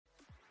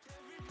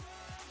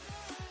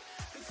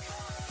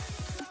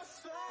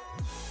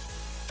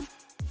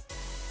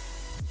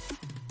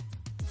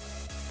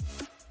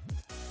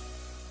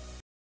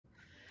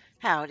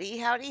Howdy,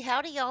 howdy,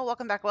 howdy, y'all.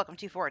 Welcome back. Welcome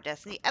to For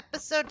Destiny,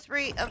 episode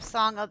 3 of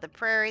Song of the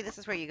Prairie. This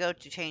is where you go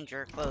to change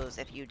your clothes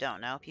if you don't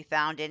know. If you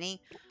found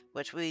any,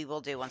 which we will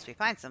do once we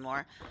find some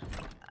more.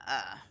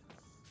 Uh,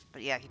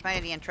 but yeah, if you find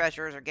any in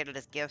treasures or get it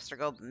as gifts or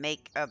go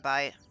make it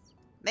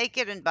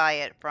and buy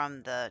it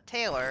from the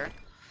tailor,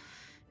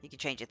 you can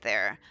change it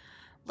there.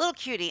 Little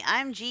cutie,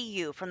 I'm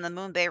GU from the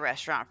Moon Bay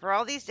restaurant. For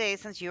all these days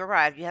since you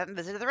arrived, you haven't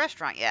visited the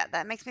restaurant yet.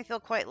 That makes me feel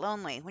quite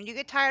lonely. When you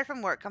get tired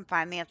from work, come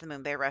find me at the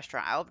Moon Bay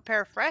restaurant. I will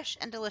prepare fresh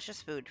and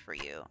delicious food for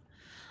you.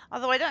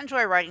 Although I don't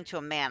enjoy writing to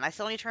a man, I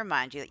still need to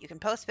remind you that you can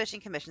post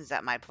fishing commissions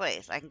at my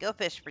place. I can go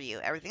fish for you.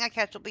 Everything I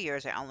catch will be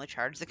yours. I only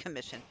charge the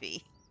commission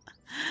fee.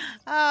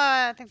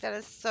 I think that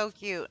is so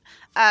cute.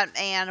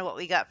 And what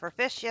we got for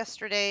fish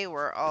yesterday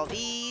were all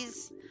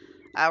these.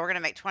 We're gonna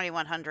make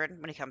 2,100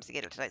 when he comes to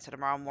get it tonight, so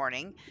tomorrow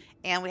morning.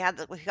 And we got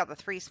the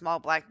 3 small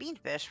black bean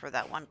fish for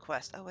that one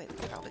quest. Oh wait, we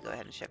could probably go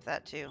ahead and ship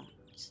that too.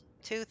 It's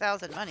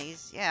 2,000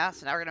 monies, yeah.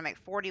 So now we're gonna make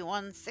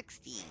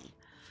 4,160.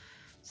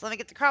 So let me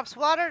get the crops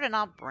watered, and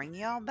I'll bring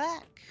y'all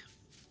back.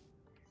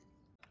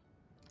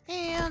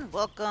 And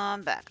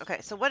welcome back.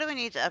 Okay, so what do we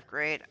need to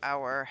upgrade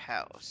our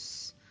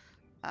house?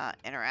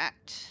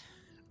 Interact.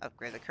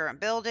 Upgrade the current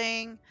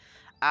building.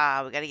 We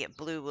got to get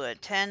blue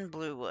wood. 10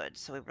 blue wood.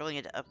 So we really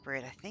need to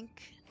upgrade, I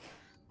think.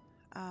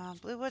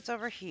 Blue wood's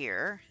over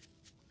here.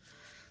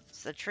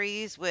 It's the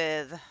trees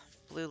with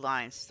blue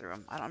lines through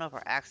them. I don't know if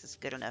our axe is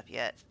good enough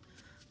yet.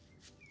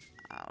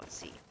 Let's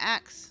see.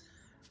 Axe.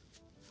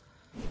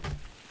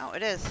 Oh,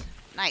 it is.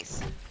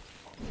 Nice.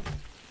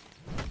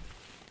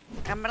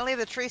 I'm going to leave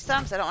the tree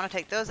stumps. I don't want to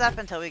take those up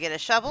until we get a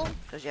shovel,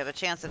 because you have a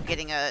chance of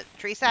getting a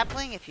tree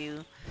sapling if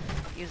you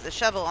use the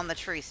shovel on the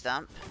tree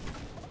stump.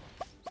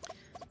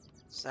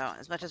 So,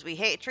 as much as we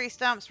hate tree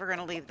stumps, we're going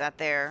to leave that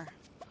there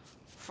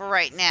for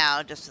right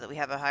now, just so that we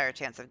have a higher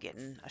chance of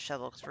getting a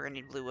shovel, because we're going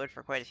to need blue wood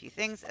for quite a few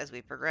things as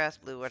we progress.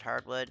 Blue wood,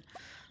 hardwood,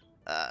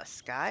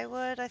 sky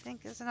wood, I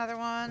think is another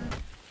one.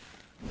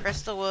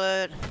 Crystal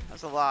wood.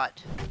 There's a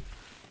lot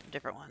of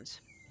different ones.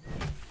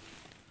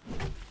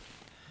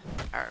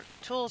 Our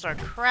tools are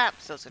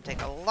crap, so it's going to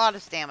take a lot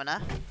of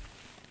stamina.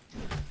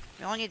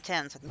 We only need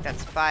 10, so I think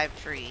that's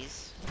 5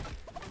 trees.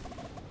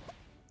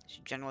 You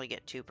should generally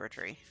get 2 per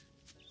tree.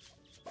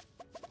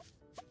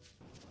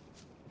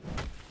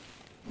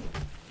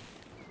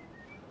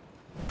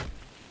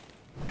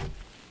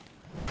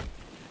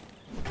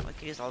 We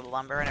could use all the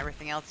lumber and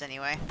everything else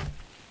anyway.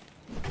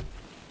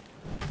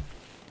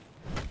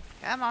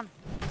 Come on.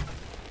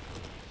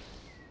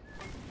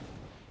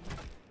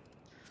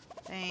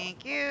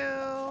 Thank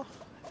you.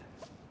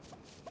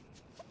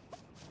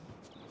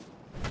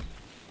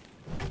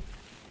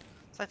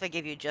 It's like they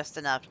give you just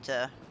enough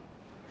to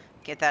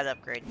get that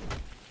upgrade.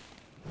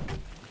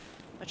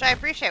 Which I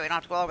appreciate. We don't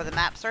have to go all over the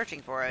map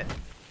searching for it.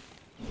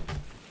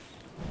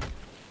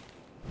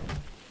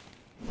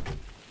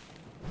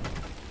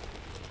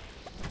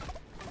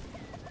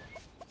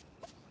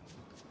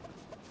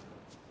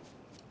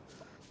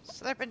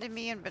 Slurp into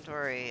me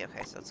inventory.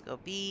 Okay, so let's go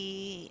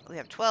B. We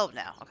have 12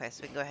 now. Okay,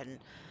 so we can go ahead and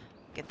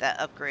get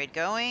that upgrade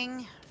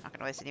going. Not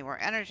gonna waste any more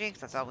energy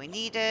because that's all we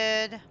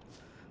needed.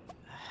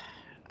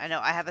 I know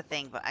I have a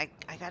thing, but I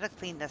gotta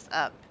clean this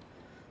up.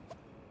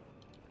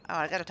 Oh,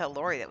 I gotta tell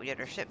Lori that we did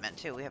her shipment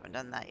too. We haven't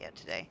done that yet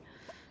today.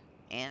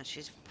 And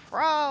she's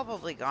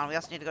probably gone. We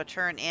also need to go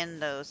turn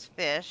in those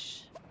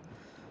fish.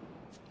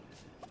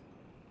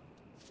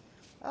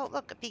 Oh,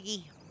 look, a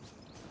piggy.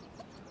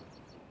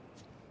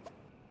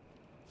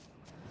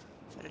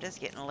 But it is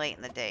getting late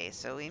in the day,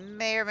 so we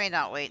may or may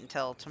not wait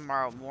until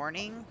tomorrow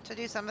morning to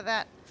do some of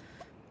that.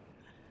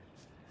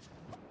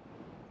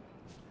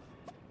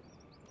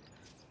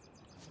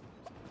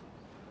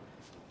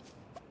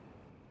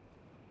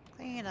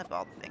 Clean up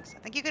all the things. I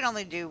think you can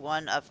only do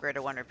 1 upgrade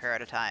or 1 repair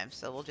at a time,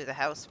 so we'll do the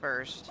house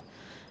first.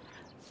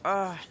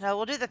 No,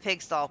 we'll do the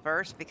pig stall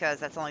first, because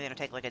that's only going to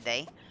take like a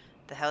day.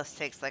 The house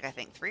takes like, I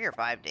think, 3 or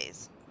 5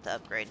 days to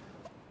upgrade.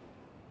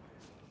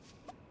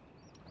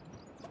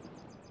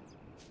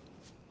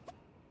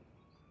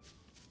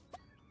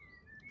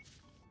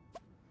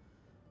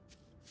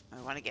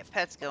 We want to get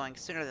pets going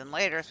sooner than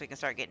later so we can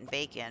start getting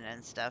bacon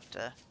and stuff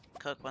to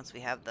cook once we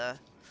have the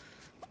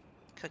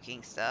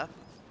cooking stuff.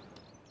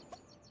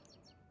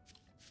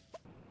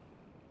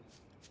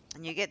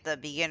 And you get the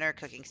beginner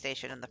cooking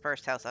station in the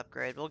first house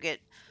upgrade. We'll get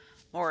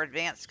more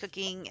advanced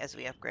cooking as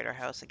we upgrade our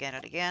house again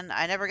and again.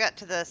 I never got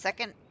to the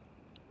 2nd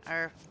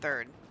or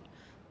 3rd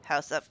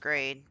house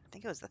upgrade. I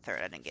think it was the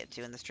 3rd I didn't get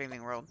to in the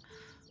streaming world.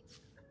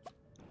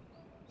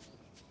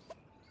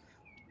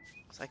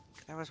 Looks like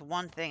there was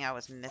one thing I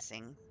was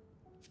missing.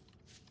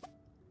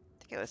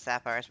 I think it was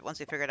sapphires, but once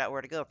we figured out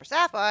where to go for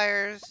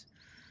sapphires,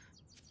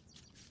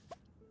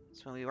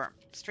 that's when we weren't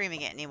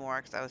streaming it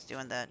anymore because I was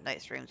doing the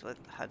night streams with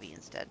hubby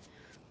instead.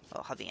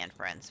 Well, hubby and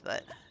friends,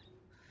 but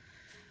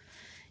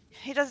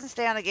he doesn't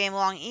stay on the game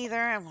long either.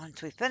 And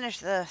once we finish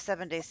the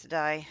 7 Days to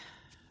Die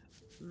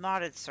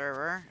modded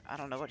server, I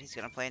don't know what he's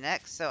going to play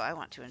next, so I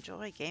want to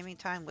enjoy gaming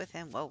time with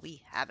him while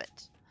we have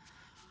it.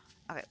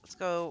 Okay, let's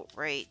go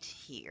right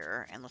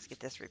here and let's get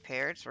this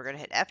repaired. So we're going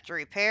to hit F to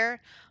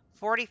repair.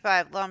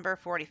 45 lumber,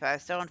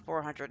 45 stone,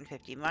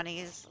 450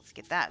 monies. Let's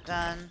get that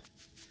done.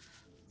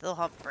 They'll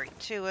hop right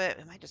to it.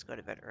 We might just go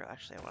to bed early.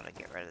 Actually, I want to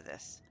get rid of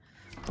this.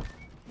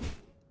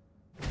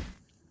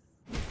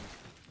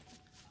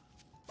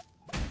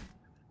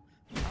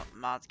 Oh,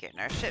 Maud's getting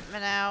our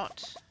shipment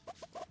out.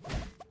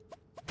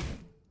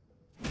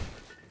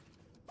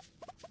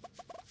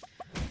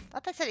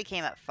 Thought they said he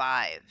came at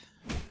 5.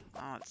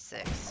 Oh, it's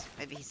 6.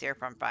 Maybe he's here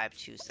from 5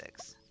 to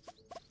 6.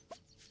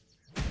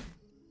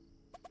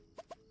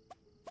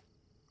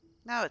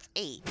 No, it's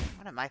 8.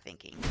 What am I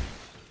thinking?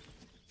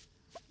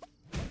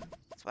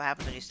 That's what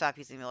happens when you stop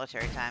using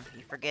military time.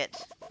 You forget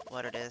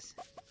what it is.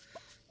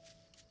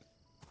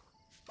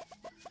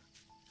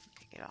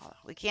 Okay, get all.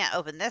 We can't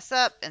open this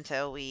up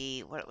until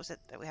we... What was it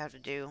that we have to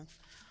do?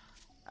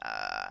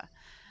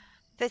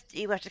 50,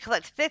 you have to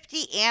collect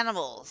 50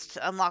 animals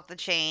to unlock the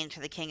chain to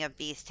the King of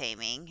Beast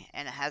Taming.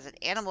 And it has an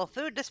animal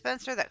food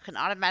dispenser that can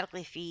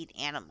automatically feed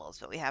animals.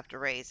 But we have to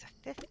raise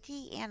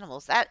 50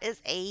 animals. That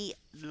is a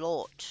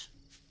lot.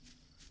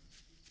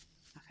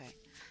 Okay.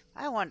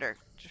 I wonder,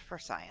 just for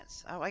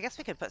science. Oh, I guess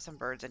we could put some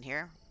birds in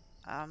here.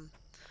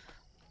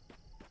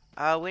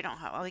 Oh, we don't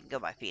have... Well, we can go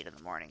by feet in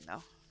the morning,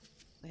 though.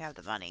 We have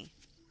the money.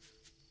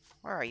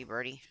 Where are you,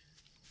 birdie?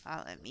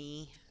 Let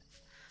me...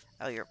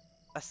 Oh, you're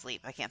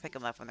asleep. I can't pick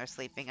them up when they're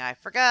sleeping. I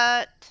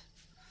forgot.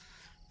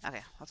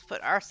 Okay, let's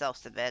put ourselves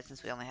to bed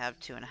since we only have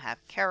 2.5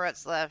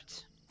 carrots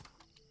left.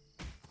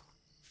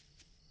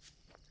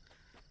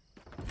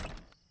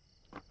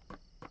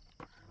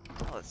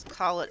 Let's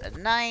call it a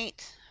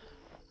night.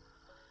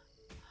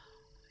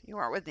 You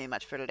weren't with me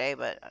much for today,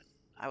 but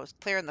I was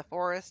clearing the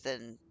forest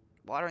and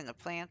watering the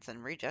plants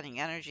and regenerating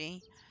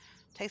energy.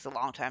 It takes a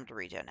long time to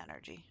regen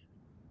energy.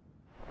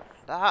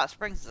 The hot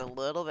springs is a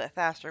little bit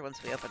faster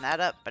once we open that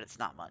up, but it's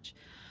not much.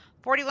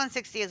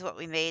 4160 is what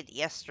we made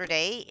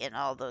yesterday in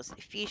all those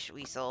fish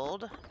we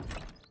sold.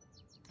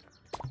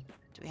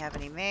 Do we have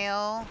any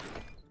mail?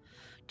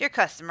 Dear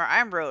customer,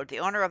 I'm Rode, the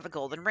owner of the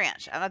Golden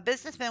Ranch. I'm a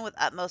businessman with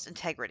utmost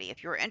integrity.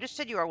 If you are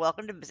interested, you are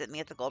welcome to visit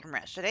me at the Golden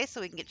Ranch today so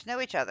we can get to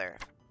know each other.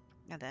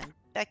 And then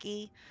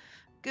Becky.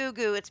 Goo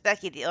Goo, it's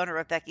Becky, the owner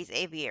of Becky's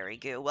Aviary.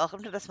 Goo,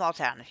 welcome to the small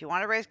town. If you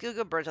want to raise Goo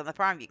Goo birds on the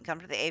farm, you can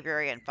come to the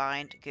aviary and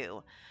find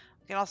Goo.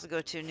 You can also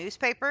go to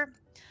newspaper.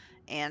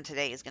 And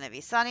today is going to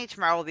be sunny.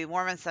 Tomorrow will be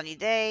warm and sunny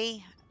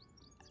day.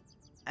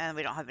 And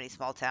we don't have any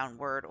small town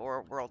word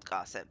or world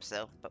gossip,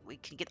 so, but we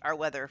can get our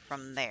weather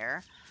from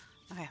there.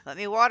 Okay, let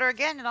me water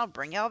again and I'll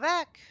bring y'all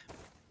back.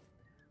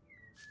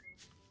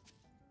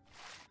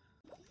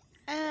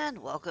 And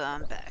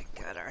welcome back.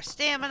 Got our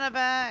stamina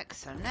back.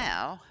 So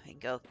now we can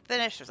go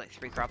finish. There's like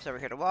 3 crops over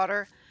here to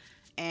water.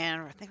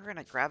 And I think we're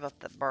going to grab up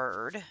the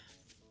bird.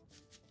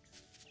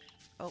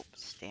 Oh,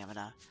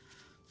 stamina.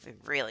 We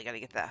really got to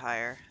get that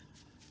higher.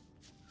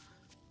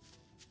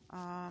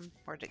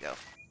 Where'd it go?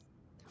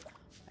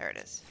 There it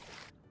is.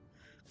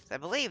 I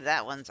believe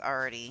that one's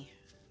already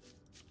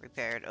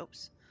repaired.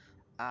 Oops.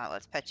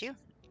 Let's pet you.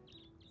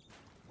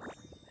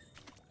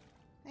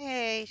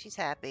 Hey, she's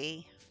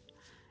happy.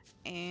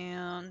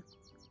 And...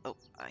 Oh,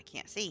 I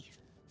can't see.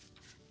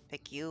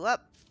 Pick you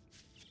up.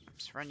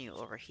 Let's run you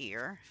over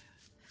here.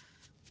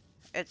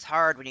 It's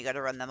hard when you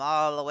gotta run them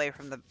all the way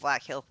from the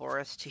Black Hill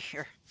Forest to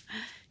your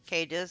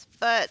cages,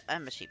 but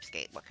I'm a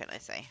cheapskate. What can I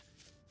say?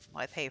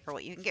 Why pay for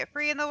what you can get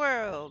free in the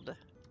world?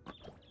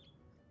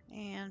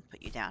 And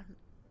put you down.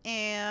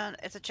 And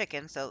it's a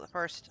chicken, so the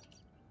first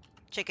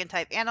chicken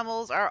type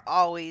animals are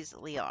always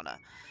Liana.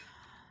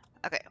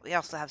 Okay, we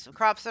also have some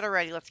crops that are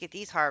ready. Let's get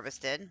these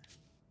harvested.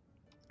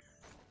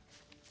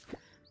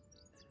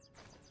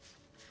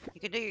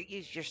 You can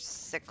use your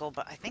sickle,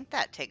 but I think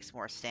that takes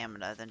more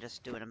stamina than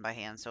just doing them by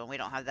hand. So when we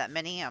don't have that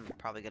many, I'm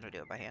probably going to do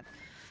it by hand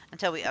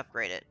until we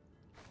upgrade it.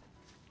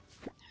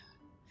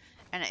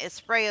 And it's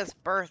Freya's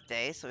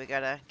birthday, so we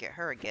got to get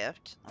her a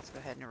gift. Let's go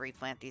ahead and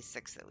replant these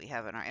 6 that we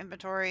have in our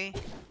inventory.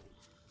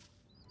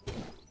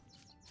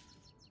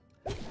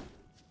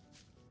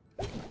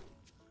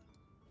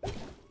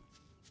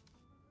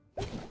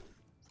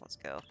 Let's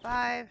go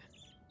 5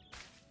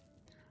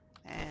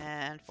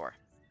 and 4.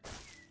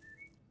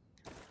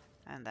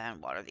 And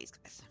then water these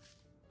guys.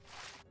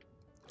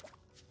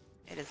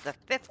 It is the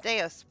 5th day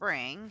of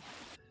spring.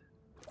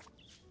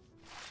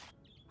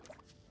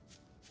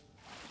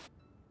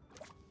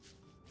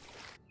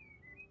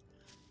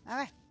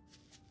 Okay.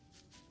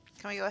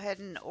 Can we go ahead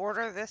and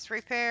order this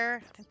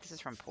repair? I think this is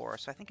from Poor,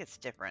 so I think it's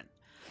different.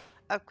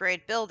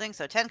 Upgrade building,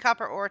 so 10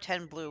 copper ore,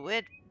 10 blue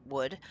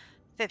wood,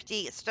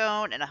 50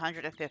 stone, and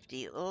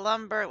 150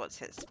 lumber. Let's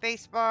hit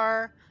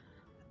spacebar.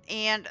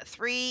 And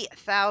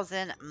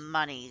 3,000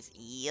 monies.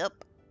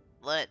 Yep.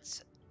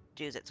 Let's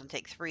do this. It's going to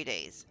take 3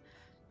 days.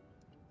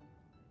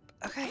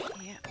 Okay,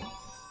 yeah.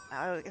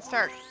 Now we can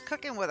start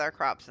cooking with our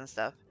crops and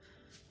stuff.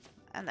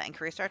 And that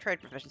increased our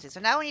trade proficiency. So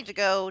now we need to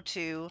go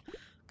to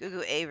Goo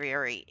Goo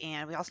Aviary.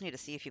 And we also need to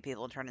see a few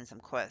people and turn in some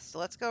quests. So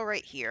let's go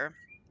right here.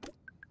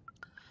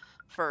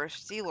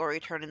 First, see Lori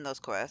turn in those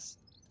quests.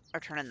 Or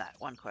turn in that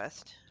one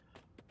quest.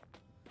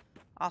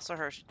 Also,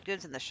 her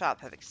goods in the shop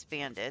have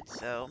expanded,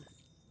 so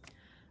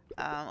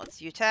let's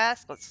view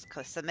task. Let's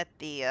submit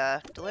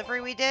the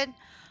delivery we did.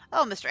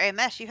 Oh, Mr.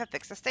 AMS, you have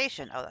fixed the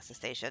station. Oh, that's the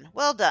station.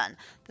 Well done.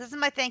 This is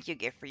my thank you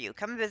gift for you.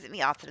 Come and visit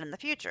me often in the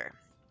future.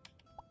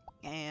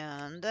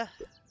 And,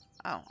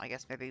 oh, I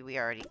guess maybe we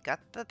already got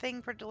the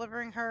thing for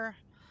delivering her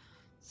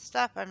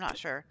stuff. I'm not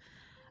sure.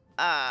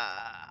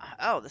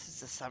 Oh, this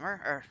is a summer,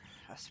 or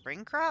a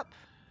spring crop?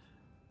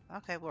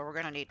 Okay, well, we're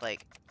gonna need,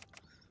 like,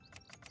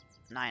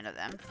 9 of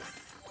them.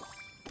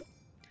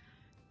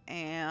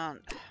 And,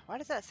 why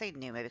does that say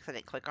new? Maybe because I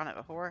didn't click on it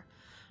before?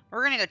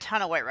 We're gonna need a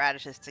ton of white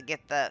radishes to get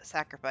the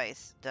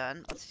sacrifice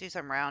done. Let's do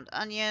some round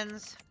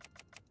onions.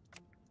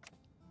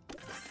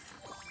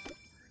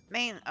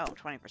 Oh,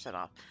 20%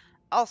 off.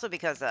 Also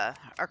because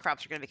our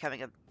crops are gonna be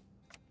coming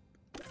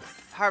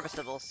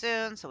harvestable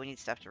soon, so we need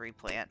stuff to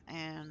replant.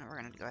 And we're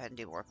gonna go ahead and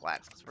do more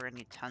flax because we're gonna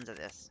need tons of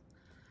this.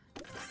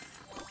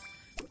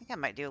 I think I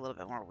might do a little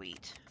bit more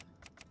wheat.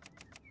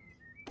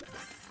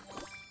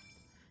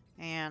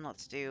 And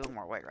let's do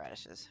more white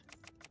radishes.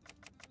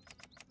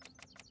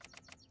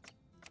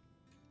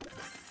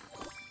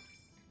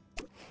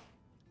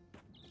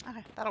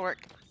 Okay, that'll work.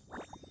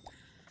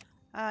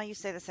 You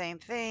say the same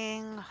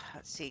thing.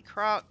 Let's see,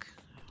 croc.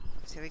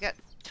 Let's see, we got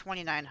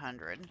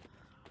 2,900.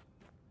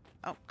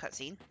 Oh,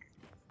 cutscene.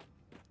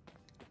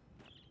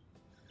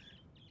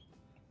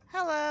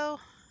 Hello.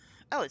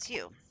 Oh, it's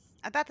you.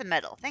 About the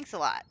medal. Thanks a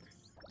lot.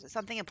 Is it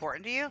something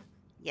important to you?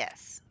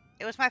 Yes.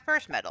 It was my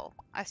first medal.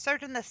 I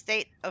served in the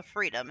state of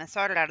freedom and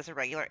started out as a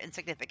regular,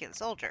 insignificant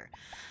soldier.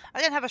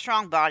 I didn't have a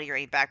strong body or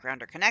any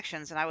background or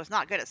connections, and I was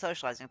not good at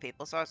socializing with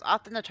people, so I was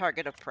often the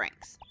target of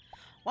pranks.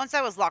 Once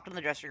I was locked in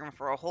the dressing room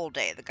for a whole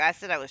day. The guy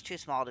said I was too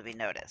small to be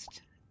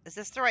noticed. Is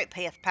this the right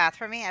path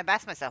for me? I've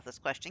asked myself this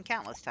question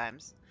countless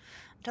times.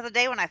 Until the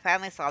day when I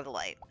finally saw the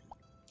light.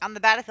 On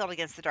the battlefield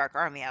against the Dark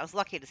Army, I was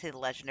lucky to see the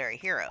legendary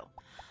hero.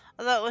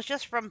 Although it was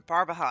just from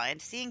far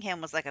behind, seeing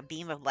him was like a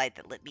beam of light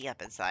that lit me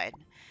up inside.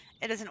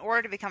 It is in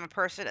order to become a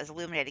person as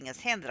illuminating as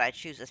him that I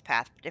choose this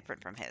path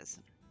different from his.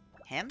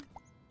 Him?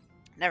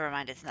 Never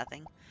mind, it's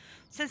nothing.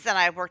 Since then,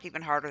 I have worked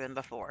even harder than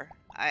before.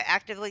 I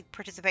actively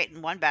participate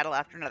in one battle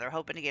after another,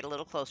 hoping to get a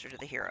little closer to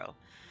the hero.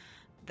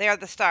 They are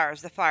the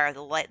stars, the fire,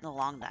 the light in the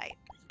long night.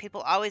 People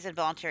always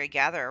involuntarily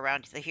gather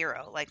around the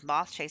hero, like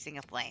moths chasing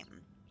a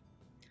flame.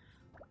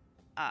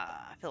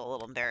 I feel a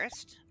little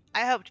embarrassed.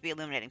 I hope to be an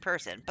illuminating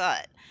person,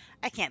 but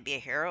I can't be a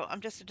hero. I'm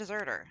just a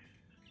deserter.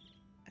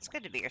 It's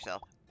good to be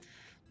yourself.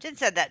 Jin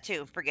said that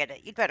too. Forget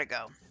it. You'd better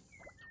go.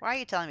 Why are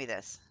you telling me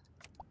this?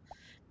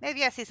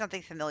 Maybe I see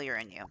something familiar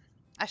in you.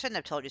 I shouldn't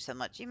have told you so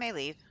much. You may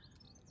leave.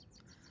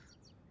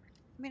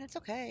 I mean, it's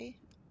okay.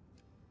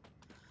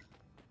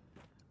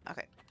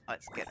 Okay,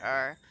 let's get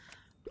our...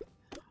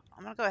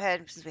 I'm going to go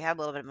ahead, since we have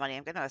a little bit of money,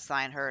 I'm going to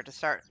assign her to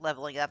start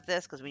leveling up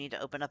this, because we need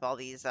to open up all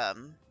these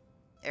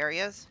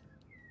areas.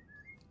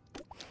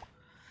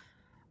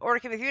 Order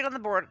can be viewed on the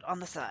board on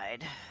the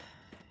side.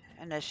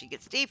 And as she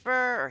gets deeper,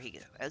 or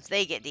as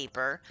they get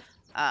deeper,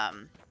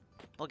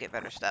 we'll get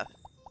better stuff.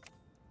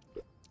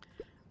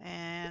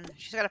 And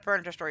she's got a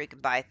furniture store you can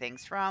buy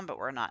things from, but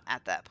we're not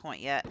at that point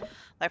yet.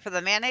 Like for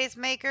the mayonnaise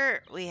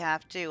maker, we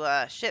have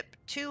to ship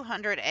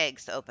 200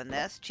 eggs to open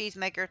this. Cheese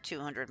maker,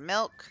 200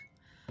 milk.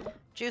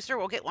 Juicer,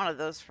 we'll get one of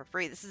those for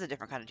free. This is a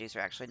different kind of juicer,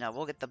 actually. No,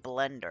 we'll get the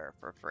blender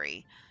for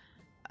free.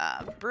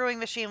 Brewing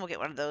machine, we'll get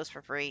one of those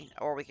for free.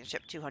 Or we can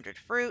ship 200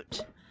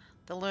 fruit.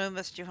 The loom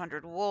is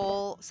 200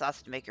 wool.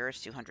 Sausage maker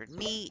is 200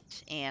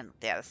 meat. And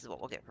yeah, this is what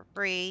we'll get for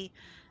free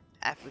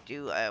after we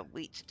do a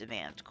wheat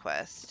demand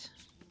quest.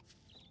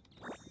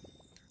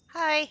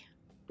 Hi.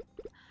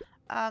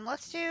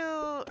 Let's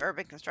do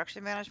urban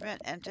construction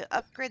management. And to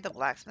upgrade the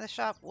blacksmith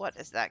shop, what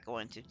is that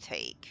going to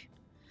take?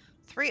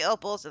 3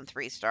 opals and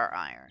 3-star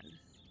iron.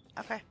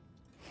 Okay.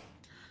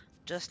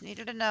 Just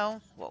needed to know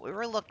what we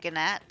were looking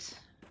at.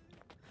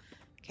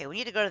 Okay, we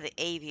need to go to the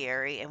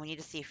aviary, and we need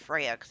to see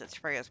Freya, because it's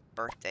Freya's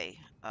birthday.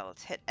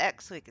 Let's hit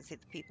X so we can see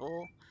the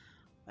people.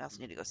 We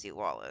also need to go see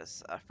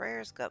Wallace.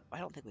 Freya's got... I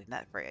don't think we've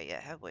met Freya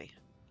yet, have we?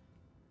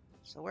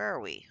 So where are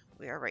we?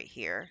 We are right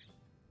here.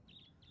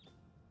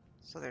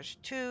 So there's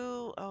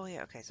 2... Oh,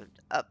 yeah, okay, so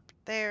up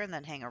there, and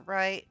then hang a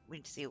right. We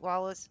need to see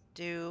Wallace,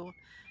 do,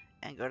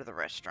 and go to the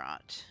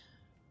restaurant.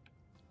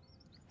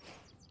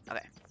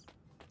 Okay.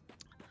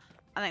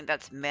 I think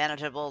that's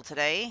manageable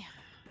today.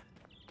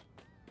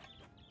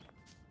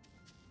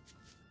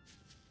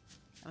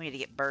 We need to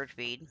get bird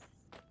feed.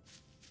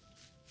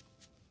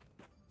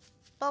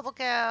 Bubble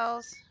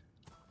cows.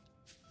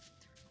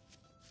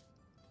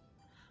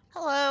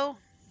 Hello.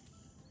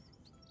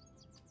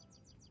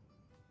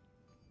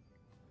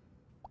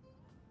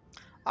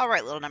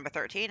 Alright, little number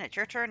 13, it's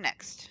your turn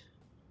next.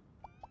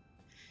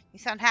 You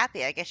sound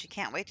happy. I guess you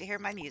can't wait to hear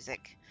my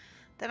music.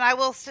 Then I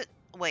will sit...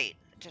 Wait,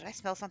 did I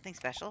smell something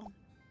special?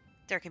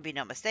 There can be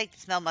no mistake. The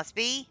smell must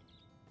be...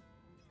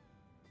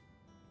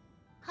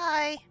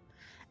 Hi.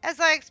 As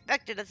I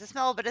expected, it's the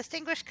smell of a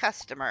distinguished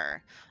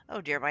customer.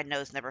 Oh dear, my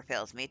nose never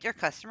fails me. Dear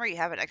customer, you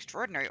have an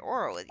extraordinary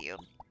aura with you.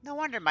 No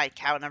wonder my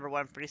cow number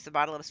one produced a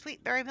bottle of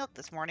sweet berry milk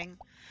this morning.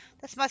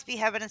 This must be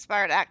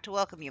heaven-inspired act to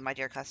welcome you, my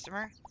dear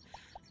customer.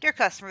 Dear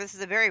customer, this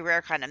is a very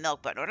rare kind of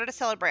milk, but in order to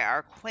celebrate our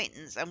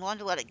acquaintance, I'm willing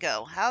to let it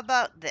go. How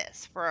about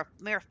this? For a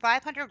mere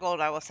 500 gold,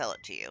 I will sell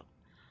it to you.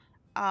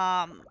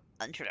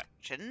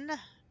 Introduction.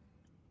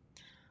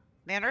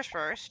 Manners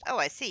first. Oh,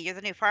 I see. You're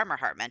the new farmer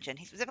Hart mentioned.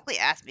 He specifically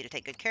asked me to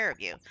take good care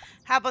of you.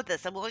 How about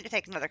this? I'm willing to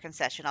take another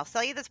concession. I'll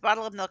sell you this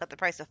bottle of milk at the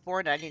price of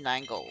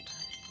 4.99 gold.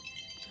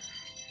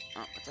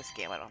 Oh, it's a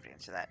scam. I don't have to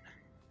answer that.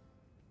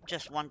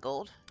 Just 1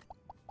 gold?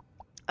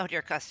 Oh,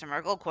 dear customer.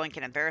 A gold coin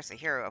can embarrass a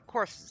hero. Of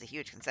course, it's a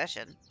huge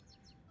concession.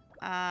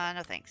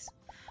 No thanks.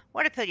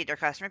 What a pity, dear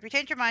customer. If you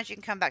change your minds, you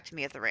can come back to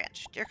me at the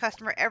ranch. Dear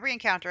customer, every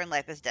encounter in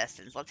life is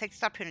destined. Let's take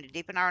this opportunity to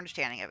deepen our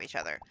understanding of each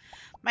other.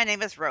 My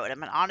name is Rode.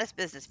 I'm an honest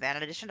businessman.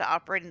 In addition to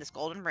operating this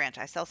golden ranch,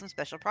 I sell some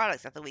special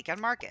products at the weekend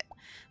market.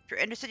 If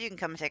you're interested, you can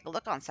come and take a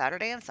look on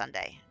Saturday and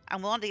Sunday.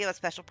 I'm willing to give a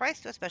special price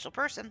to a special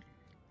person.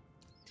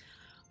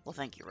 Well,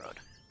 thank you, Rode.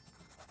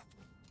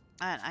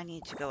 And I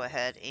need to go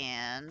ahead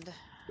and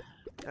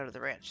go to the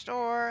ranch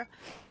store.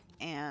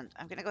 And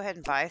I'm going to go ahead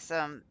and buy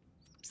some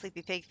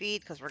Sleepy Pig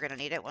feed because we're going to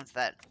need it once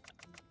that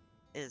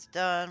is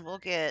done. We'll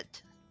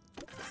get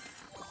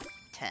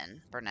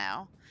 10 for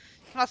now.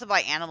 You can also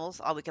buy animals.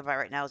 All we can buy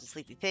right now is a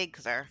Sleepy Pig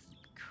because our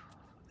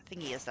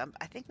thingy is them.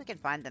 I think we can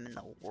find them in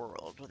the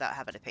world without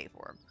having to pay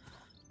for them.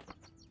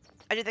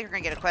 I do think we're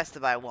going to get a quest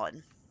to buy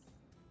one.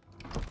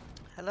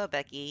 Hello,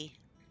 Becky.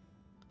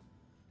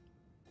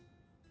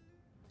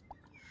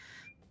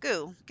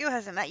 Goo. Goo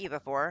hasn't met you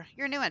before.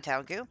 You're new in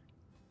town, Goo.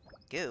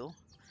 Goo?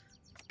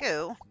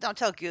 Goo? Don't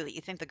tell Goo that you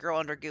think the girl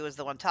under Goo is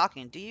the one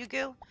talking, do you,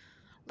 Goo?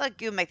 Let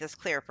Goo make this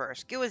clear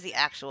first. Goo is the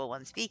actual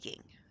one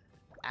speaking.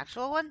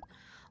 Actual one?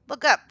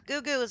 Look up.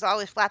 Goo Goo is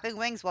always flapping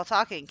wings while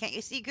talking. Can't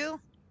you see, Goo?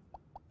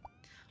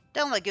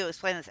 Don't let Goo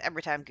explain this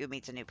every time Goo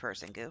meets a new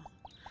person, Goo.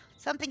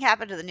 Something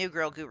happened to the new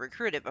girl Goo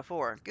recruited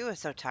before. Goo is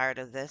so tired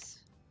of this.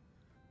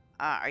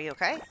 Are you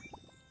okay?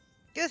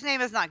 Goo's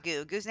name is not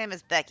Goo. Goo's name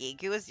is Becky.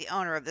 Goo is the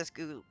owner of this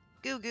Goo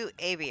Goo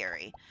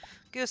aviary.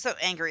 Goo's so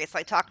angry, it's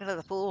like talking to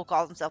the fool who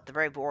calls himself the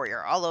Brave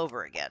Warrior all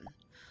over again.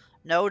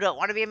 No, don't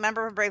want to be a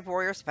member of Brave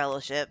Warrior's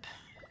Fellowship.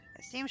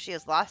 It seems she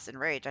is lost in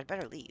rage. I'd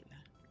better leave.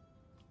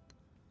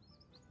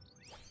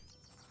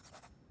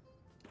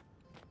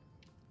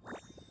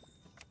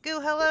 Goo,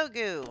 hello,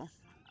 Goo.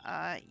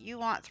 You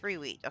want 3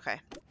 wheat. Okay.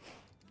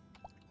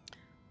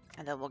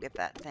 And then we'll get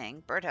that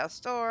thing. Birdhouse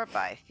store,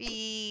 buy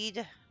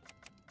feed.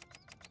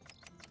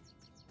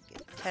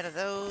 Get 10 of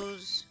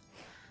those.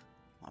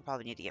 I'll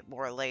probably need to get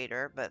more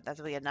later, but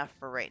that'll be enough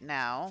for right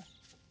now.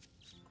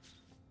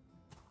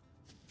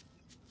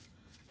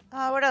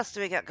 What else do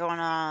we got going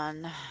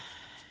on?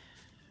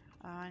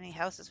 Any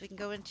houses we can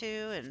go into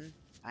and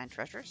find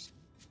treasures?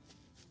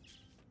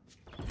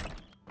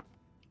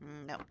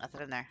 Nope,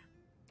 nothing in there.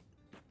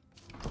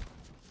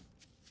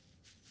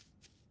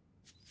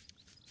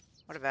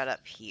 What about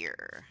up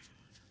here?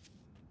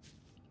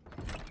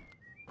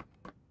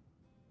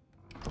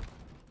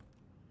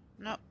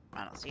 Nope,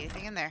 I don't see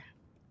anything in there.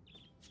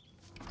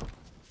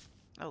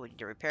 Oh, we need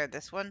to repair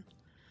this one.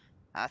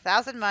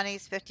 1,000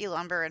 monies, 50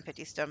 lumber, and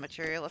 50 stone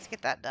material. Let's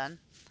get that done.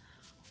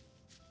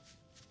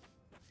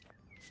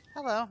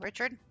 Hello,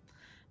 Richard.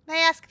 May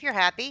I ask if you're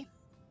happy?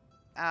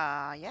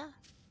 Yeah.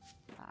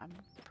 I'm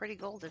pretty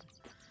golden.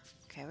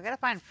 Okay, we gotta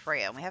find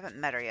Freya, and we haven't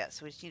met her yet,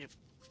 so we just need to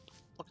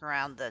look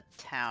around the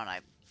town, I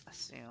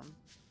assume.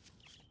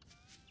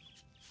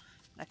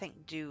 I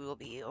think Dew will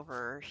be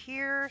over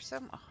here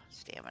some. Oh,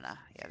 stamina.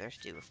 Yeah, there's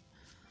Dew.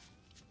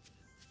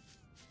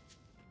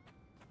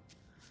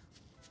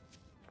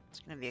 It's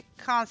gonna be a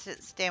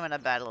constant stamina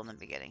battle in the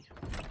beginning.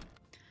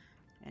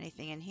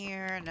 Anything in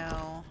here?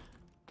 No.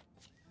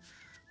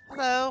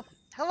 Hello.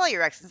 Hello,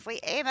 Your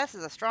Excellency. AMS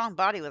is a strong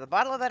body with a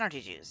bottle of energy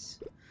juice.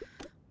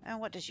 And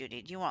what does you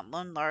need? You want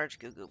one large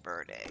Goo Goo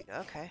bird egg.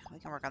 Okay, we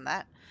can work on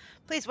that.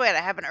 Please wait,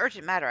 I have an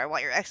urgent matter I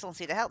want Your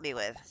Excellency to help me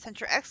with. Since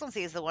Your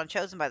Excellency is the one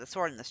chosen by the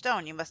sword and the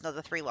stone, you must know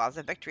the 3 laws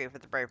of victory for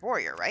the brave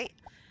warrior, right?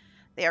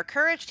 They are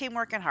courage,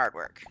 teamwork, and hard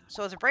work.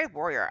 So as a brave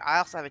warrior, I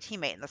also have a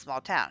teammate in the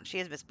small town. She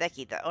is Miss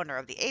Becky, the owner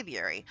of the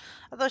aviary,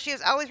 although she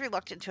is always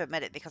reluctant to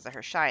admit it because of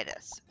her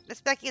shyness.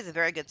 Miss Becky is a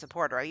very good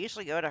supporter. I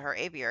usually go to her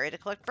aviary to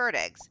collect bird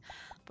eggs.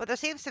 But there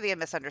seems to be a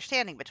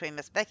misunderstanding between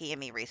Miss Becky and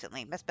me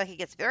recently. Miss Becky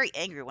gets very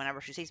angry whenever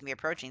she sees me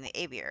approaching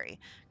the aviary.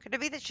 Could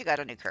it be that she got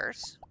a new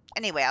curse?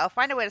 Anyway, I'll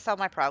find a way to solve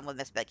my problem with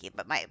Miss Becky,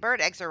 but my bird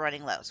eggs are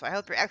running low, so I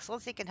hope Your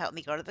Excellency can help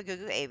me go to the Goo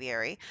Goo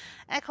aviary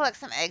and collect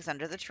some eggs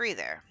under the tree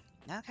there.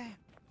 Okay.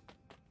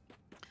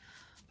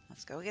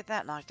 Let's go get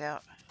that knocked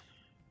out,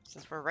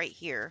 since we're right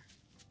here.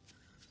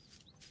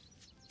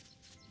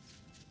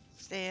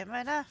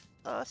 Stamina.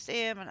 Oh,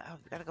 stamina. Oh,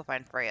 we gotta go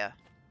find Freya.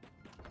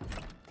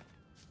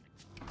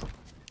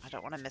 I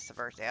don't want to miss a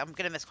birthday. I'm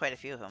gonna miss quite a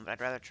few of them, but I'd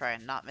rather try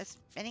and not miss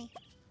any.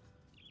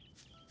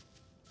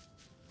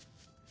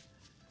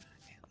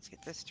 Okay, let's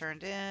get this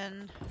turned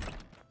in.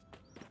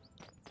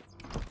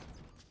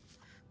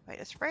 Wait,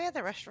 is Freya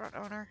the restaurant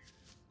owner?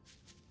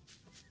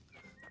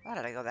 Why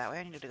did I go that way?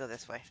 I needed to go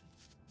this way.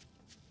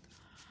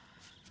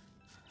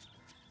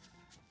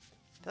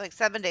 For like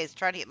 7 days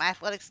trying to get my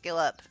athletic skill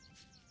up.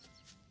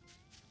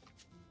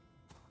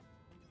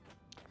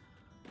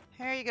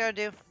 Here you go,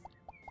 dude.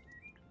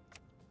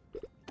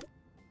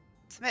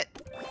 Submit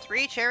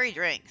 3 cherry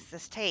drinks.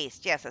 This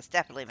taste. Yes, that's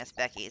definitely Miss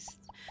Becky's.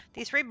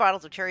 These 3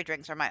 bottles of cherry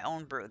drinks are my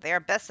own brew. They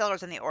are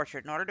bestsellers in the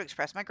orchard. In order to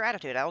express my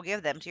gratitude, I will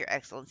give them to your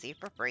excellency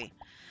for free.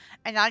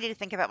 And now I need to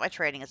think about my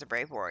training as a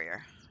brave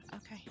warrior.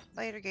 Okay,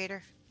 later,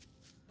 Gator.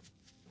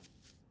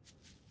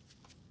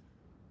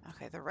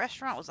 Okay, the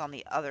restaurant was on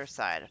the other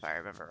side, if I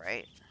remember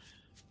right.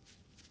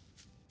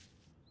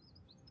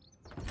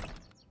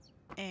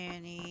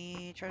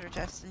 Any treasure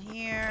chests in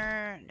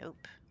here?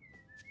 Nope.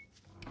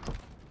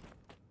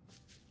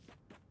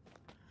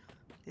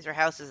 These are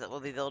houses that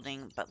we'll be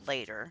building, but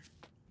later.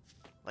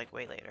 Like,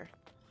 way later.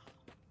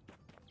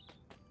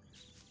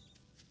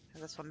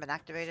 Has this one been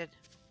activated?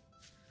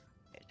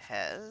 It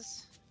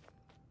has.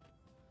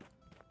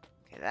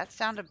 Okay, that's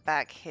down to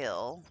Back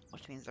Hill,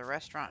 which means the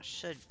restaurant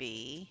should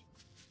be...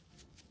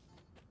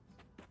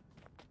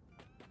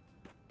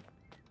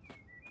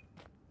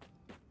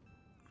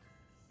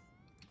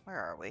 Where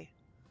are we?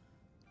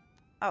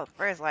 Oh,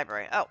 Freya's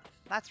library. Oh,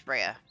 that's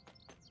Freya.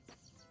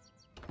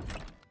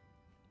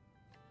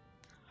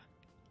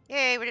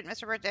 Yay, we didn't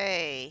miss her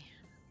birthday.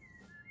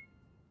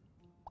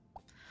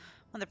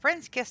 When the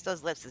prince kissed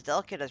those lips as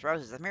delicate as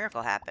roses, a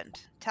miracle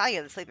happened.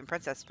 Talia, the sleeping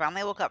princess,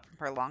 finally woke up from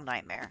her long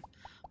nightmare.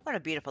 What a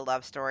beautiful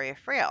love story.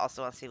 Freya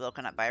also wants to be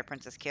woken up by a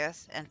prince's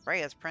kiss. And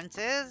Freya's prince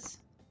is...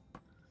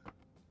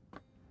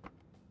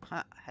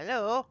 Huh,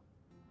 hello?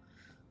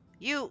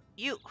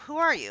 Who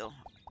are you?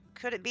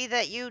 Could it be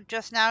that you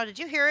just now... Did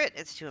you hear it?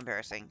 It's too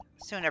embarrassing.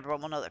 Soon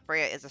everyone will know that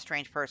Freya is a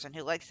strange person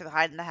who likes to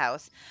hide in the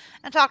house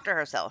and talk to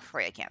herself.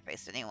 Freya can't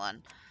face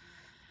anyone.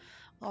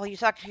 Well, you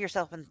talk to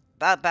yourself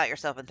about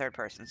yourself in third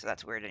person, so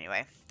that's weird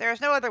anyway. There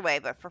is no other way,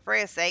 but for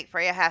Freya's sake,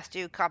 Freya has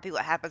to copy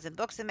what happens in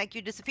books and make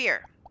you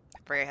disappear.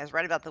 Freya has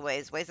read about the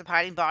ways of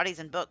hiding bodies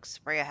in books.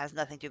 Freya has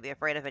nothing to be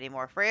afraid of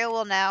anymore. Freya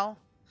will now...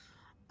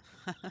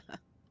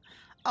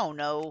 Oh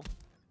no.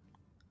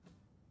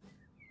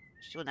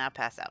 She will now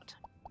pass out.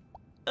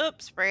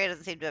 Oops, Freya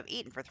doesn't seem to have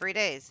eaten for 3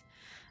 days.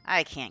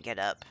 I can't get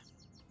up.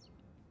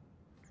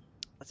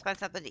 Let's find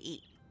something to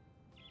eat.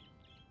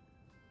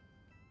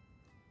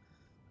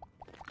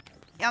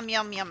 Yum,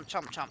 yum, yum,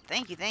 chomp, chomp.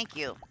 Thank you, thank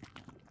you.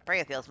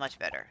 Freya feels much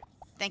better.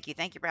 Thank you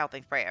for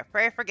helping Freya.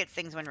 Freya forgets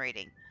things when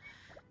reading.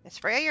 Is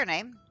Freya your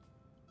name?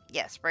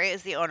 Yes, Freya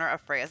is the owner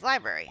of Freya's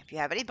library. If you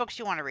have any books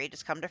you want to read,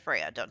 just come to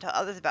Freya. Don't tell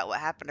others about what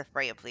happened to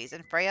Freya, please.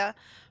 And Freya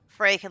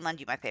can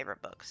lend you my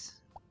favorite books.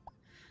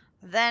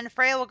 Then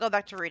Freya will go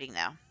back to reading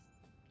now.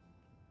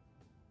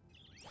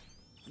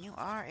 You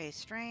are a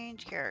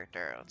strange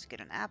character. Let's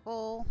get an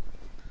apple.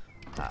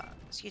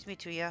 Excuse me,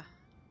 Tuya.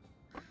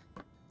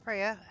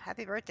 Freya,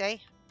 happy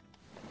birthday.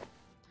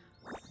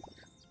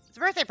 It's a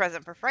birthday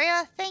present for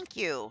Freya. Thank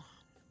you.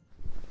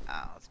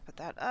 Let's put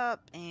that up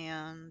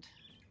and...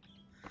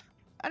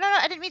 Oh, no,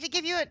 I didn't mean to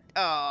give you it.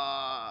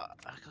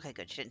 Okay,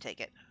 good. She didn't take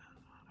it.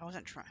 I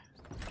wasn't trying.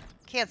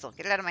 Cancel.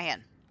 Get it out of my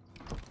hand.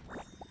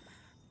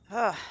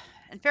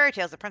 In fairy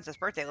tales, the princess'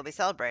 birthday will be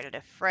celebrated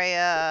if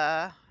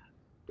Freya...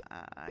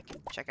 I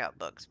can check out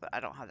books, but I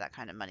don't have that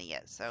kind of money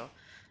yet, so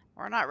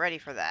we're not ready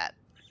for that.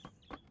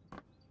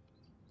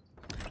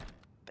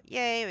 But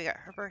yay, we got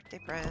her birthday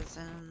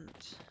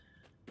present.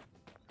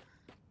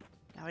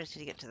 Now we just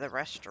need to get to the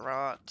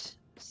restaurant.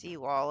 See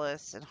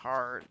Wallace and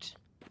Hart.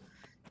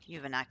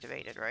 You've been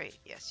activated, right?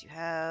 Yes, you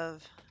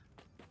have.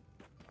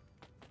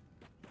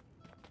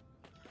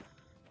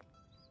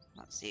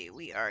 Let's see,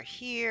 we are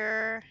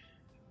here.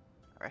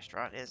 The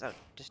restaurant is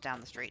just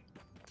down the street.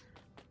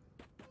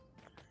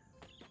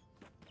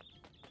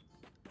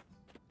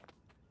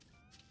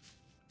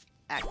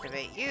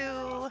 Activate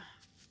you.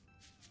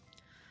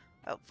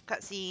 Oh,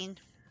 cutscene.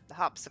 The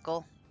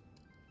hopsicle.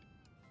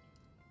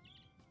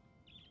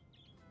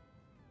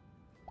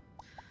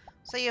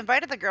 So you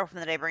invited the girl from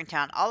the neighboring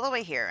town all the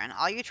way here, and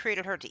all you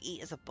treated her to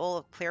eat is a bowl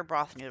of clear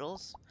broth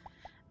noodles?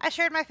 I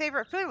shared my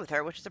favorite food with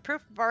her, which is a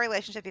proof of our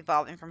relationship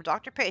evolving from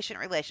doctor-patient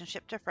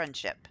relationship to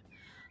friendship.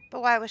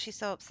 But why was she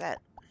so upset?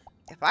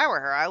 If I were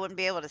her, I wouldn't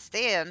be able to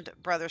stand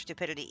brother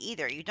stupidity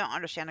either. You don't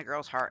understand a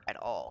girl's heart at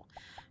all.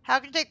 How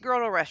can you take a girl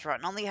to a restaurant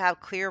and only have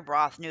clear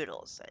broth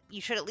noodles?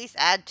 You should at least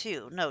add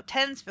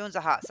 10 spoons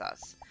of hot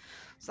sauce.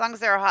 As long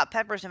as there are hot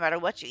peppers, no matter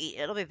what you eat,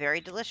 it'll be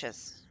very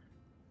delicious.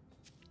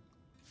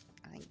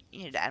 I think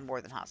you need to add more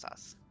than hot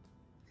sauce.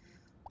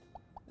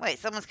 Wait,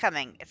 someone's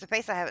coming. It's a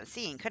face I haven't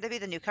seen. Could it be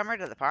the newcomer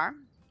to the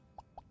farm?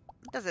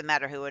 It doesn't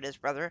matter who it is,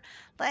 brother.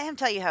 Let him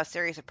tell you how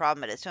serious a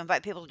problem it is to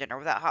invite people to dinner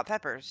without hot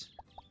peppers.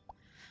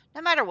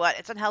 No matter what,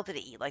 it's unhealthy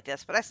to eat like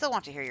this, but I still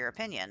want to hear your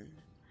opinion.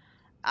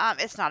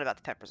 It's not about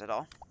the peppers at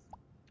all.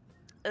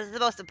 Is it the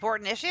most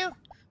important issue?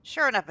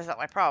 Sure enough, it's not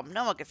my problem.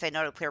 No one can say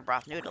no to clear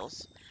broth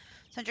noodles.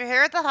 Since you're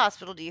here at the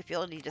hospital, do you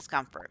feel any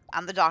discomfort?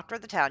 I'm the doctor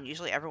of the town.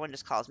 Usually everyone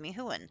just calls me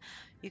Hooin.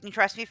 You can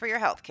trust me for your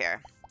health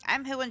care.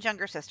 I'm Hooin's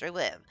younger sister,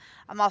 Liv.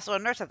 I'm also a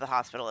nurse at the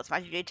hospital. It's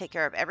my duty to take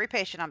care of every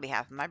patient on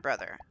behalf of my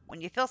brother.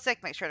 When you feel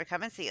sick, make sure to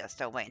come and see us.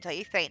 Don't wait until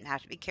you faint and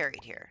have to be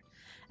carried here.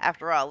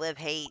 After all, Liv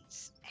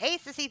hates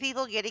to see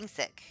people getting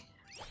sick.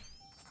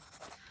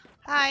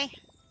 Hi.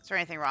 Is there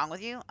anything wrong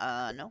with you?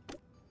 No.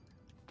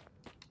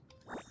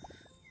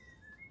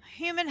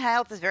 Human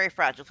health is very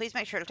fragile. Please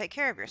make sure to take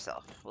care of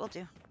yourself. Will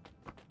do.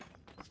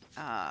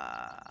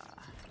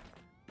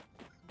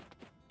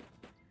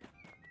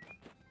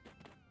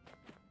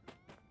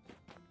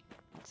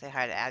 Let's say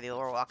hi to Abby while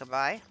we're walking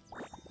by.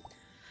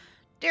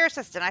 Dear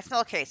assistant, I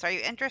smell a case. Are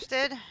you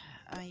interested?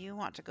 You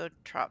want to go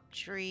chop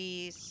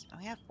trees.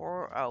 We have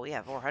we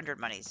have 400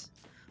 monies.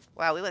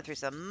 Wow, we went through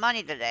some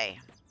money today.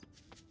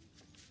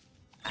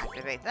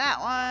 Activate that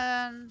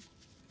one.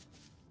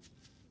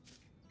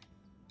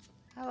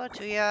 Hello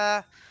to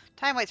ya.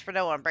 Time waits for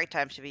no one. Break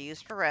time should be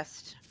used for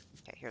rest.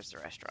 Okay, here's the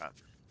restaurant.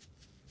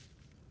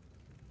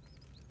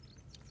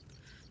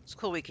 It's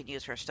cool we can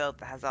use her stove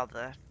that has all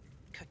the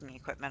cooking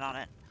equipment on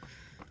it.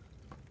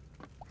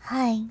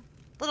 Hi.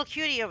 Little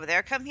cutie over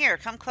there, come here,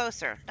 come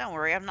closer. Don't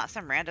worry, I'm not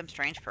some random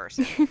strange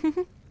person.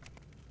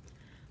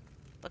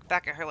 Look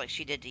back at her like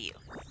she did to you.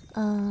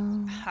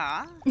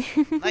 Huh?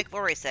 Like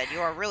Lori said, you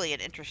are really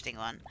an interesting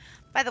one.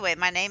 By the way,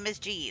 my name is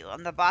G.U.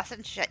 I'm the boss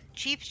and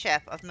chief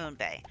chef of Moon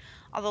Bay.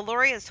 Although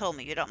Lori has told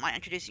me you don't mind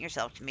introducing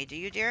yourself to me, do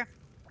you, dear?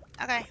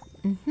 Okay.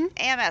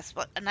 AMS,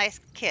 what a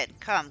nice kid.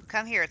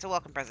 Come here, it's a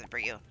welcome present for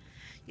you.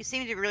 You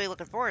seem to be really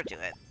looking forward to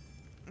it.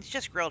 It's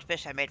just grilled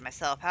fish I made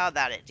myself. How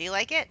about it? Do you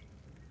like it?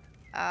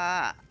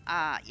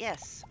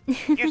 Yes.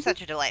 You're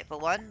such a delightful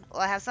one.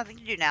 Well, I have something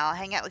to do now. I'll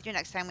hang out with you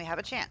next time we have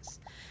a chance.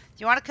 If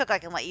you want to cook, I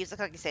can let you use the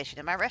cooking station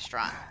in my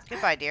restaurant.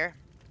 Goodbye, dear.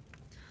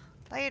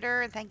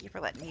 Later, and thank you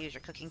for letting me use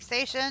your cooking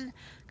station.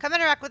 Come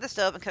interact with the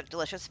stove and cook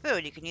delicious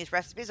food. You can use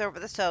recipes over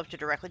the stove to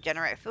directly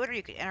generate food, or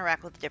you can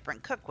interact with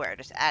different cookware.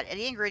 Just add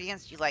any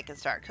ingredients you like and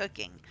start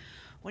cooking.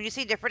 When you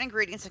see different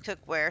ingredients in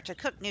cookware to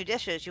cook new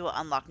dishes, you will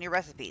unlock new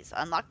recipes.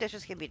 Unlocked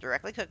dishes can be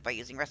directly cooked by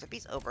using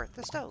recipes over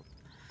the stove.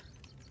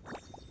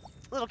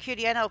 Little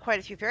cutie, I know quite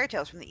a few fairy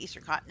tales from the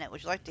Eastern continent.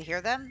 Would you like to hear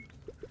them?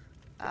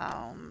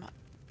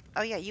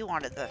 Oh yeah, you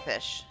wanted the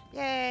fish.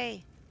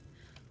 Yay!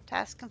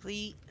 Task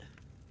complete.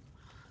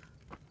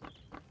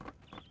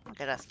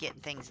 Look at us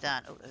getting things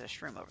done. Oh, there's a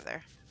shroom over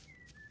there.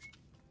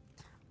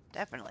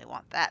 Definitely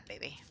want that,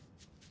 baby.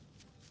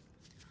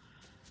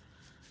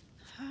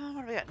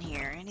 What do we got in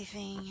here?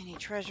 Anything? Any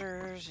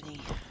treasures?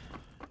 Any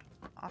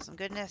awesome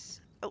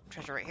goodness? Oh,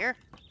 treasure right here.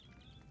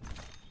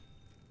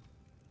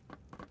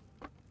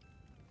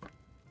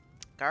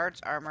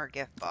 Guard's armor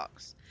gift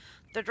box.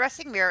 The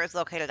dressing mirror is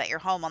located at your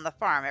home on the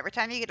farm. Every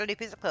time you get a new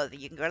piece of clothing,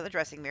 you can go to the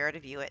dressing mirror to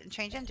view it and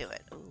change into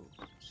it. Ooh,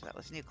 so that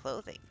was new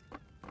clothing.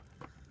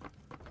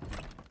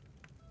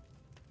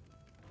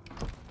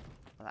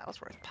 Well, that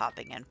was worth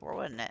popping in for,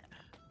 wasn't it?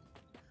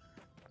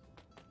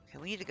 Okay,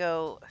 we need to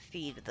go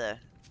feed the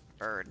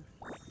bird.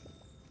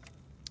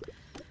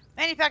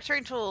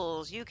 Manufacturing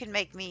tools. You can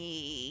make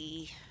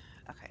me...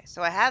 Okay,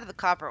 so I have the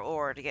copper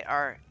ore to get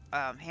our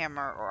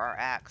hammer or our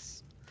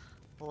axe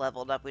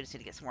leveled up. We just need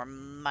to get some more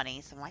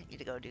money, so I might need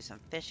to go do some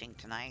fishing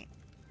tonight.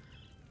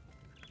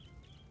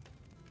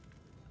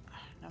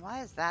 Now,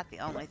 why is that the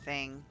only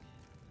thing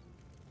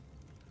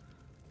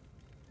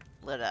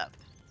lit up?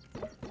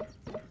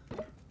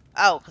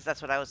 Oh, because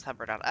that's what I was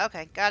hovered on.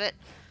 Okay, got it.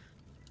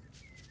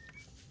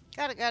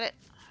 Got it.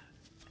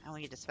 And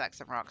we need to spec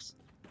some rocks.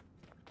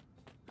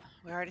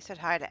 We already said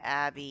hi to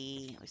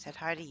Abby. We said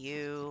hi to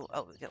you.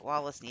 Oh,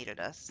 Wallace needed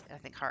us. I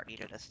think Hart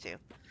needed us too.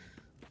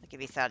 I could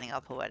be sounding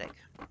all poetic.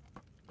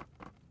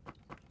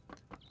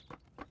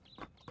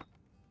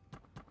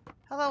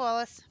 Hello,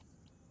 Wallace.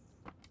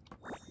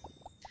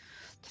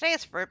 Today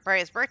is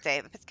Prairie birthday.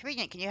 If it's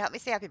convenient, can you help me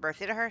say happy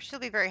birthday to her? She'll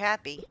be very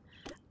happy.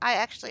 I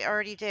actually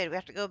already did. We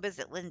have to go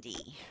visit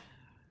Lindy.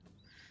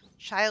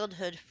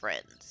 Childhood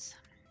friends.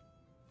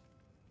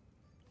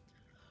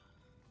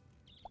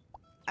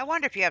 I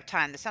wonder if you have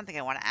time. There's something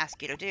I want to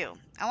ask you to do.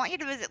 I want you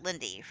to visit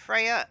Lindy,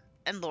 Freya,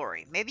 and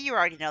Lori. Maybe you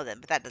already know them,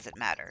 but that doesn't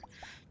matter.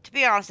 To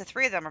be honest, the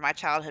three of them are my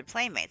childhood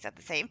playmates. At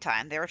the same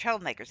time, they were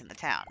troublemakers in the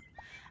town.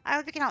 I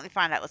hope you can help me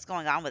find out what's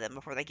going on with them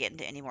before they get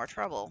into any more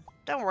trouble.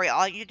 Don't worry,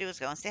 all you need to do is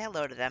go and say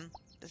hello to them.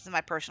 This is my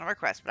personal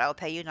request, but I will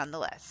pay you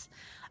nonetheless.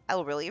 I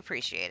will really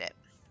appreciate it.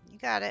 You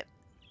got it.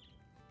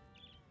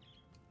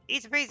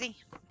 Easy breezy.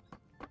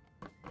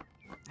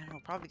 And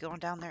we'll probably be going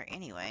down there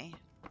anyway.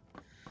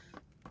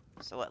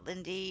 So what,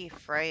 Lindy,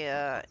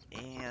 Freya,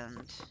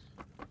 and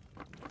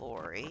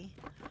Lori.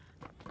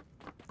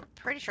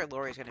 Pretty sure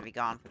Lori's going to be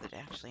gone for the day.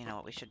 Actually, you know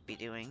what we should be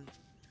doing?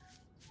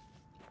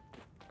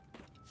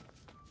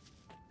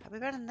 Have we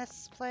been in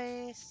this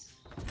place?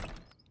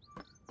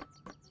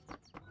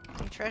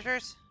 Any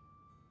treasures?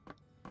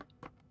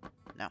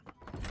 No.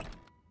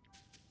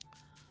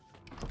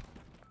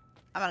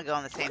 I'm going to go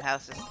in the same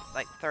house as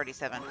like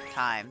 37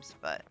 times,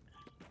 but...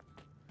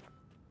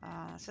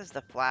 this is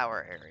the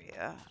flower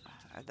area.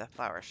 Or the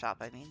flower shop,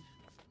 I mean.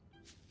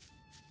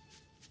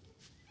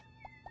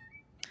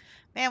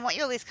 Man, won't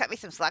you at least cut me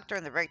some slack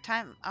during the break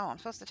time? Oh, I'm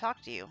supposed to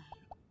talk to you.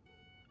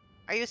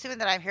 Are you assuming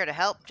that I'm here to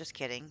help? Just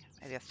kidding.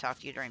 Maybe I have to talk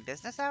to you during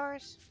business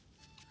hours?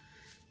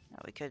 No,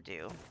 we could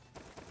do.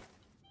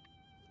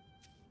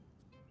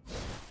 Go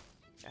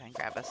ahead and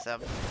grab us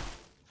some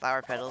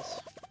flower petals.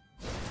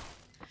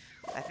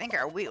 I think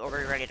our wheat will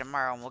be ready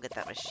tomorrow and we'll get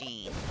that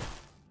machine.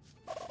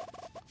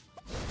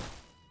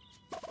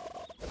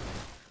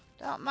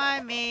 Don't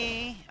mind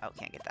me. Oh,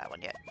 can't get that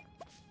one yet.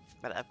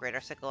 Gotta upgrade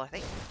our sickle, I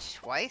think,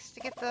 twice to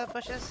get the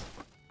bushes.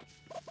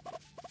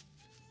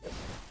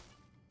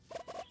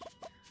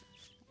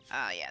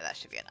 Yeah, that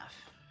should be enough.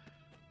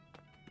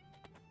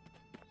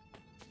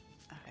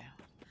 Okay.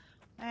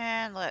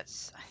 And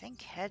let's, I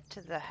think, head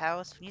to the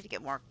house. We need to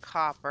get more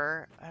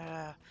copper.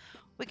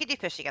 We could do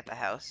fishing at the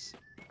house.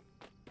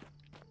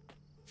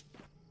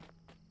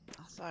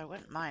 Also, I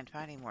wouldn't mind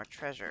finding more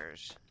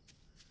treasures.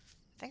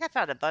 I think I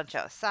found a bunch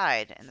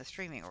outside in the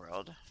streaming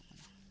world.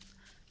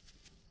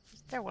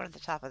 Is there one at the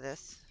top of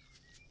this?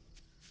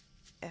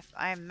 If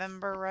I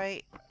remember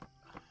right.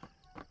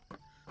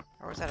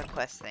 Or was that a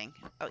quest thing?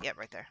 Oh, yep,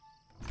 right there.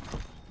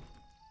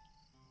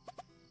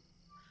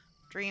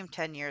 Dream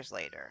 10 years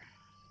later.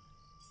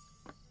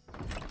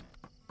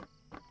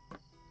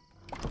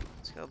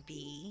 Let's go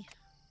B.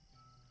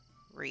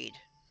 Read.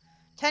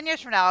 10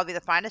 years from now, I'll be the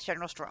finest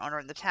general store owner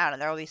in the town,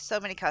 and there will be so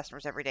many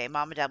customers every day.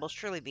 Mom and Dad will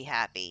surely be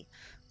happy.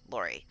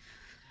 Lori.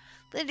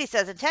 Lindy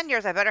says, in 10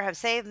 years, I better have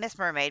saved Miss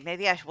Mermaid.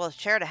 Maybe I will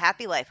share a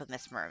happy life with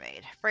Miss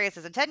Mermaid. Freya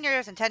says, in 10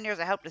 years,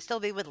 I hope to still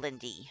be with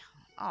Lindy.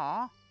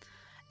 Aw.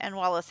 And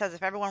Wallace says,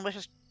 if everyone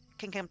wishes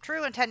can come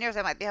true, in 10 years,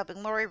 I might be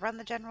helping Lori run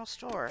the general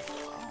store.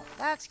 Oh,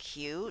 that's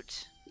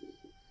cute.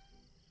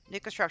 New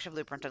construction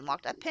blueprint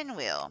unlocked. A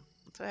pinwheel.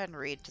 Let's go ahead and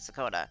read to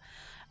Sakota.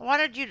 I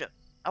wanted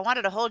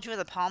to hold you in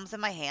the palms of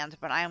my hands,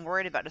 but I am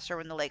worried about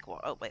disturbing the lake.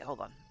 Oh, wait, hold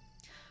on.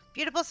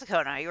 Beautiful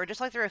Sakona, you are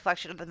just like the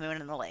reflection of the moon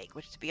in the lake,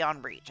 which is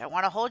beyond reach. I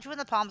want to hold you in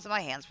the palms of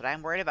my hands, but I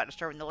am worried about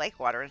disturbing the lake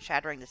water and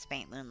shattering this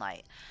faint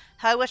moonlight.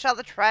 How I wish all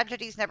the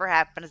tragedies never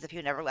happened, as if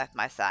you never left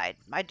my side.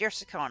 My dear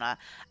Sakona,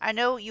 I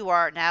know you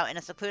are now in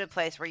a secluded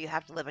place where you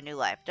have to live a new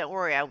life. Don't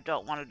worry, I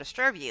don't want to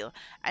disturb you.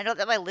 I know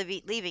that my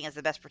leaving is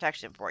the best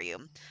protection for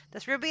you.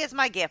 This ruby is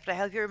my gift. I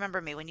hope you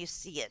remember me when you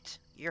see it.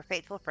 Your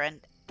faithful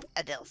friend,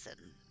 Adelson.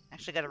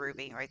 Actually got a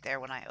ruby right there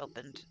when I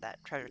opened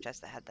that treasure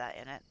chest that had that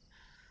in it.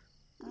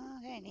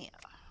 Okay, neat.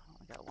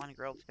 I got one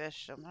grilled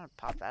fish, so I'm gonna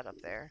pop that up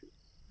there.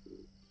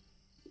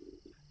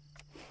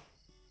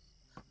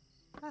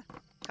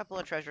 Couple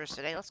of treasures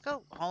today. Let's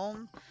go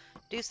home,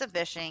 do some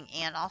fishing,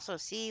 and also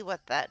see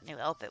what that new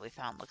outfit we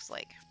found looks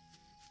like.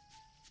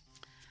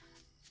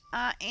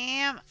 I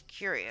am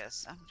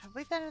curious. Have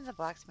we been in the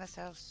blacksmith's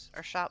house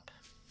or shop?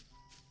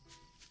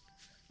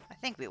 I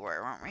think we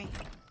were, weren't we?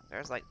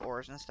 There's like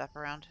ores and stuff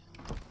around.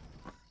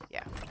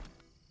 Yeah.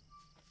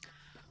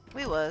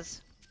 We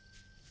was.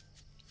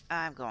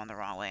 I'm going the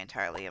wrong way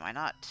entirely, am I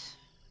not?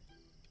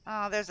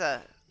 Oh, there's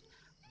a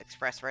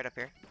express right up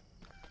here.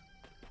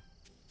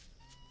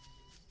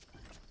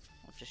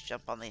 We'll just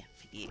jump on the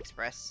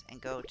express and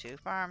go to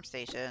farm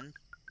station.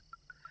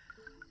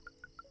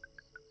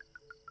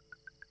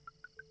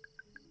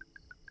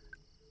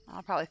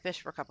 I'll probably fish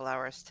for a couple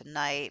hours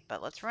tonight,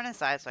 but let's run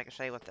inside so I can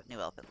show you what the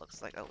new outfit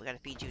looks like. Oh, we gotta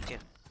feed you too.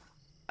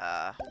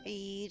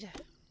 Feed.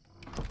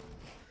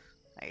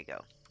 There you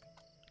go.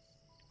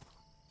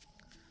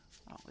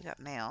 Oh, we got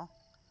mail.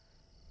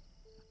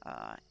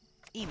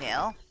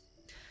 Email.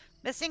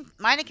 Missing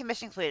mining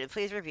commission completed.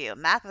 Please review.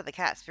 Map of the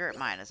cat spirit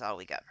mine is all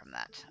we got from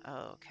that.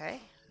 Okay.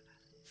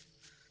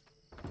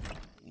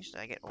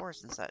 Usually I get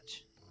ores and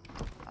such.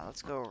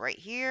 Let's go right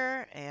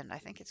here, and I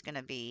think it's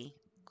gonna be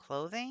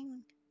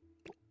clothing.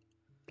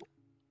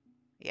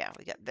 Yeah,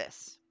 we got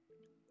this.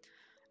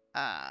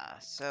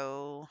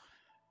 So...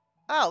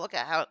 Oh, look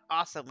at how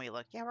awesome we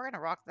look. Yeah, we're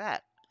gonna rock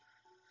that.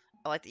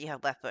 I like that you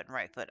have left foot and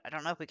right foot. I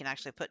don't know if we can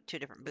actually put two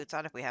different boots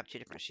on if we have two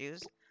different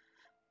shoes.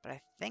 But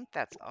I think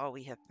that's all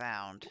we have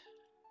found.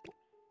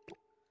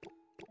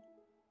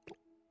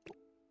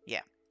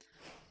 Yeah.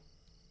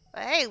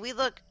 But hey, we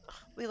look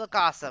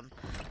awesome.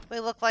 We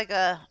look like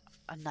a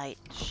knight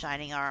in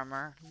shining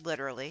armor,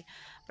 literally.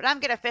 But I'm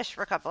gonna fish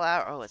for a couple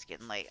hours. Oh, it's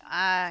getting late.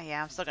 Yeah,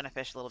 I'm still gonna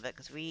fish a little bit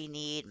because we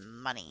need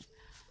money.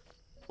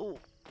 Ooh,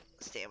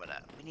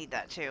 stamina. We need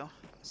that too.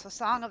 So,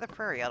 Song of the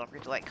Prairie. Don't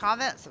forget to like,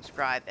 comment,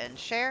 subscribe, and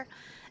share.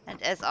 And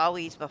as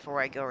always,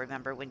 before I go,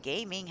 remember, when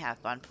gaming, have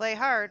fun, play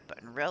hard, but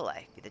in real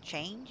life, be the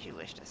change you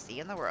wish to see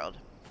in the world.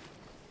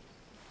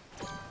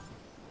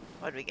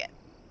 What did we get?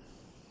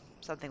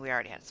 Something we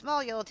already had.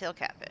 Small yellowtail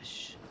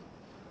catfish.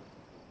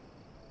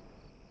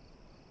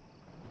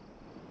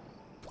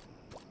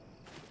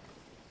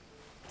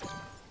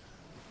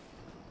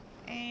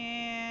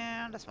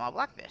 And a small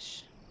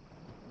blackfish.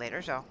 Later,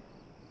 y'all.